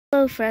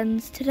Hello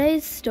friends,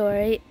 today's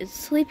story is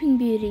Sleeping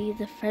Beauty,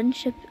 the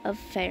Friendship of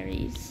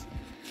Fairies.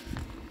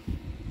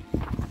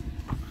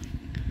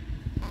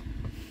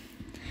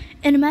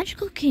 In a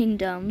magical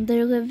kingdom,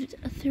 there lived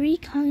three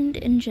kind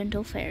and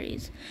gentle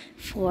fairies,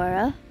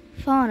 Flora,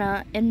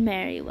 Fauna, and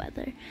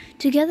Merryweather.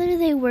 Together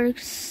they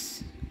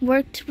worked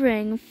to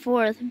bring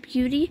forth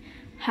beauty,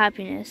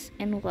 happiness,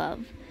 and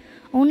love.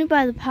 Only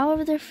by the power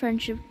of their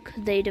friendship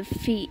could they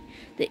defeat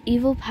the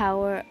evil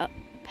power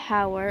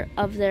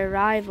of their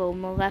rival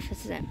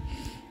Maleficent.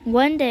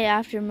 One day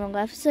after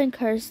Maleficent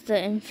cursed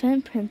the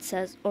infant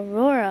princess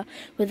Aurora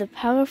with a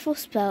powerful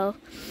spell,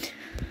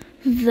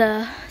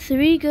 the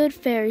three good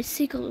fairies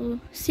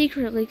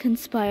secretly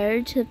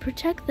conspired to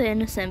protect the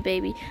innocent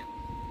baby.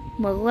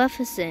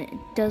 Maleficent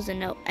doesn't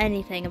know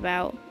anything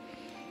about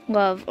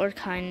love or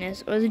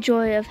kindness or the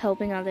joy of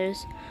helping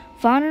others.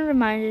 Fauna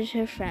reminded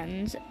her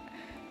friends.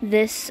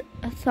 This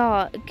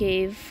thought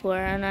gave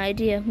Flora an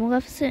idea.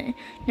 Maleficent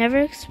never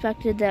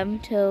expected them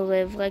to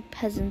live like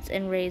peasants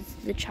and raise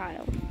the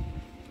child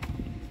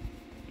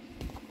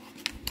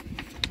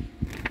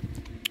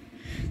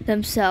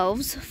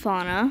themselves.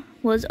 Fauna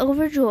was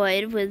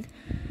overjoyed with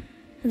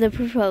the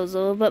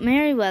proposal, but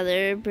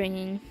Merryweather,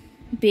 being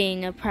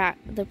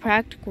the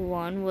practical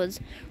one, was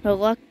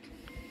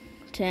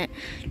reluctant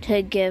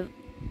to give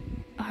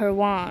up her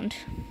wand.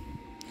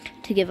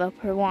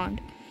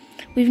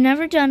 "We've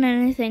never done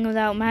anything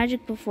without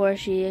magic before,"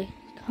 she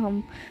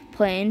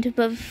complained,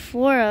 but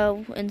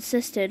Flora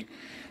insisted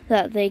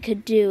that they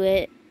could do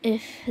it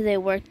if they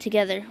worked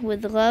together.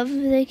 With love,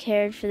 they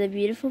cared for the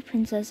beautiful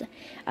princess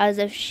as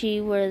if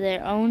she were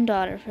their own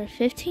daughter. For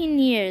 15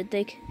 years,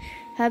 they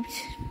kept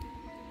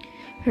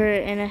her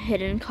in a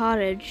hidden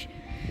cottage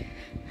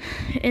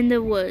in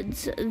the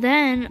woods.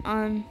 Then,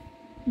 on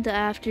the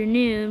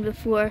afternoon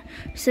before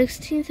her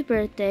 16th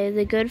birthday,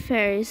 the good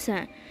fairies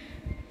sent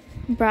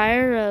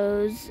Briar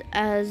Rose,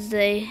 as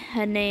they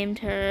had named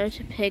her,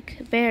 to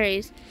pick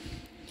berries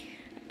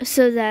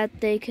so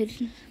that they could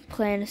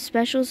plan a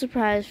special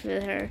surprise for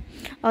her.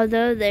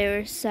 Although they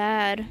were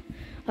sad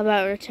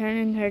about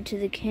returning her to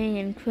the king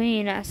and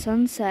queen at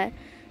sunset,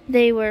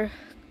 they were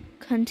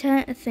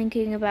content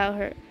thinking about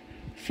her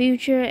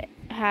future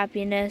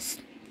happiness.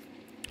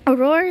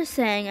 Aurora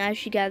sang as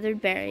she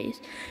gathered berries.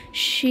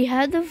 She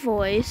had the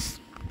voice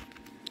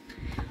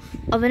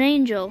of an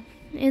angel,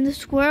 and the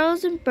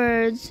squirrels and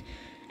birds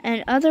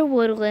and other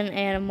woodland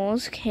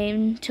animals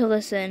came to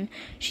listen.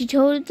 She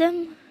told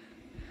them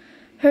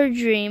her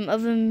dream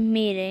of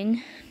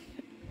meeting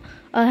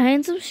a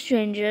handsome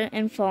stranger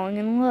and falling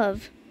in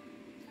love.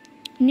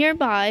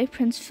 Nearby,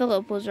 Prince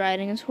Philip was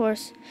riding his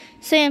horse.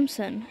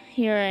 Samson,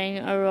 hearing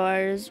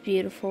Aurora's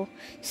beautiful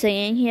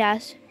singing, he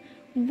asked,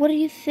 "What do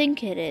you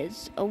think it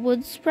is? A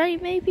wood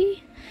sprite,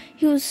 maybe?"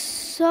 He was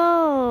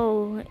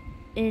so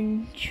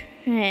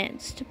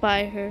entranced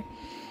by her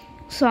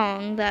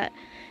song that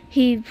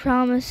he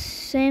promised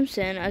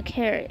Samson a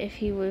carrot if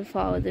he would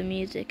follow the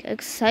music.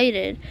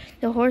 Excited,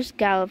 the horse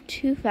galloped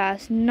too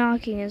fast,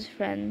 knocking his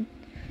friend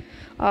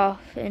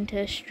off into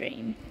a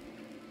stream.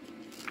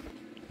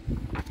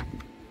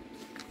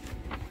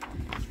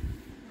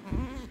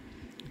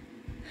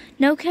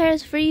 "No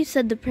cares for you,"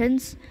 said the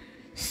prince.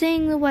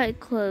 Seeing the wet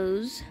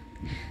clothes,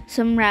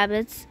 some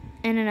rabbits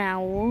and an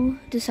owl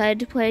decided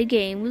to play a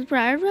game with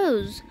Briar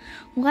Rose.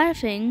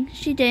 Laughing,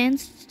 she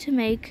danced to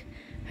make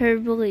her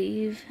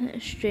believe a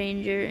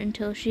stranger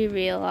until she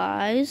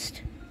realized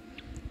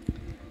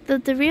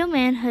that the real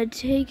man had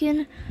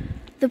taken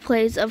the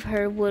place of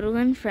her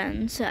woodland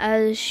friends.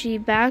 As she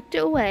backed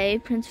away,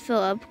 Prince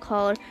Philip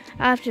called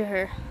after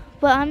her,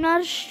 "But I'm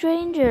not a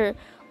stranger.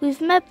 We've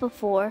met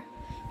before."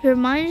 He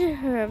reminded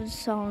her of the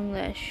song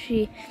that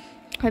she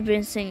had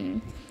been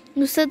singing.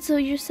 "You said so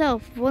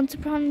yourself, once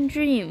upon a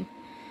dream."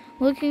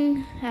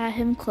 Looking at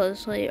him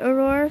closely,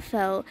 Aurora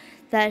felt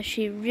that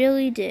she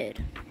really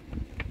did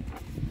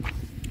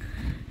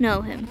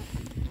know him.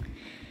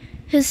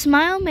 His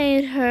smile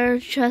made her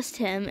trust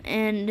him,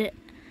 and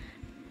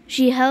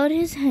she held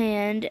his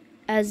hand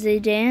as they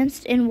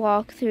danced and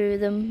walked through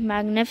the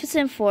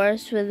magnificent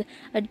forest with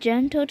a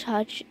gentle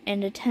touch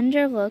and a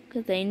tender look.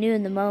 They knew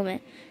in the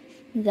moment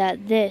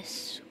that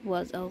this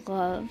was a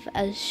love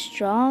as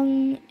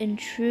strong and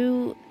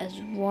true as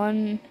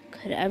one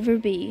could ever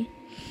be.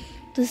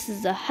 "This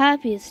is the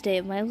happiest day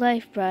of my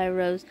life," Briar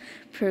Rose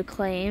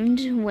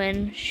proclaimed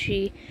when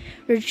she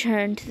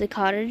returned to the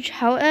cottage.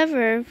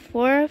 However,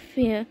 Flora,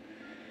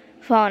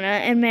 Fauna,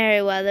 and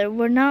Merryweather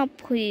were not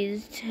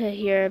pleased to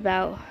hear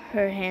about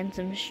her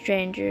handsome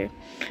stranger.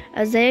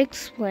 As they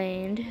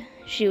explained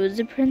she was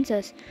the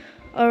princess,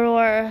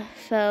 Aurora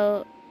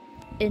fell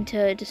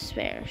into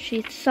despair.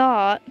 She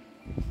thought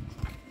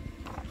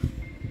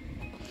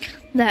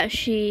that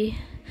she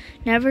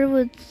never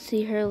would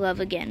see her love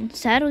again.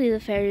 Sadly, the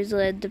fairies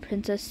led the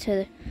princess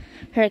to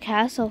her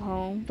castle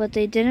home, but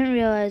they didn't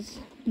realize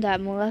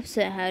that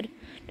Maleficent had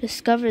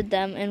discovered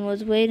them and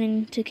was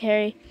waiting to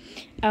carry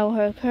out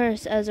her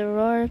curse. As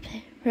Aurora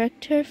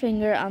pricked her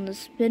finger on the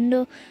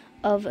spindle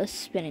of a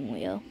spinning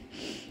wheel,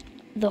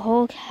 the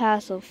whole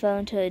castle fell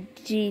into a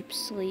deep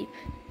sleep.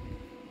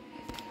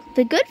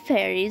 The good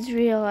fairies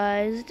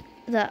realized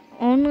that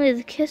only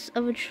the kiss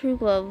of a true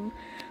love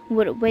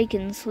would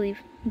awaken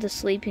the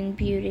sleeping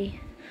beauty.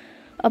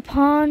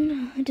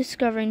 Upon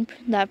discovering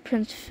that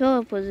Prince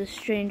Philip was a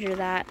stranger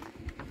that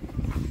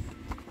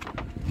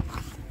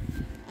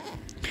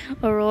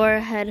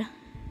Aurora had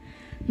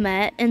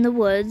met in the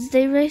woods,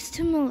 they raced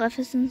to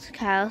Maleficent's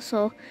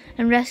castle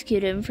and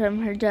rescued him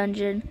from her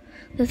dungeon.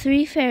 The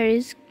three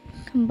fairies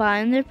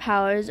combined their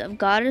powers of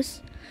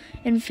goddess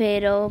and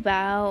fatal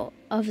bow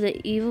of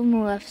the evil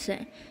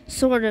Maleficent,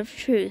 sword of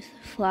truth,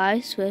 fly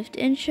swift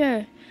and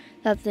sure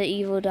that the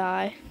evil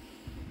die,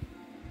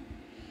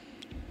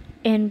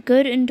 and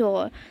good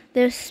endure.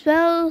 Their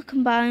spell,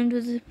 combined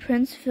with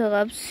Prince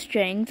Philip's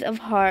strength of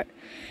heart,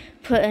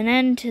 put an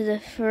end to the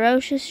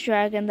ferocious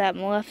dragon that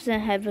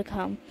Maleficent had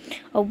become.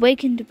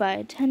 Awakened by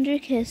a tender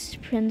kiss,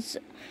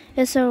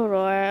 Princess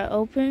Aurora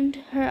opened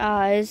her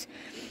eyes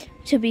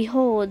to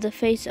behold the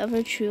face of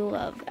her true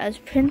love. As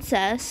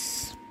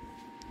Princess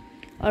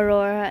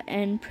Aurora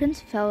and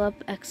Prince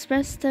Philip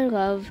expressed their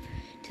love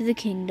to the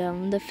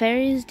kingdom, the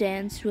fairies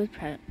danced with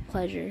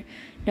pleasure,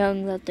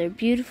 knowing that their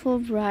beautiful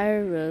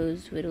briar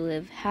rose would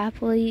live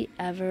happily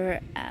ever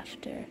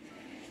after.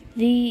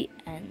 The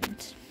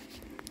end.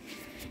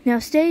 Now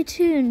stay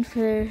tuned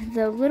for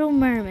The Little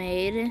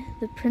Mermaid,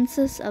 the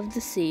Princess of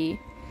the Sea.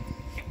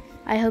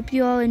 I hope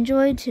you all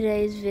enjoyed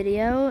today's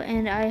video,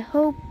 and I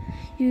hope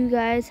you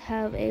guys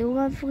have a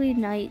lovely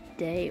night,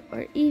 day,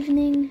 or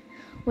evening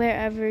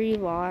wherever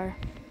you are.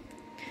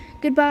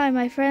 Goodbye,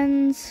 my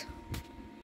friends.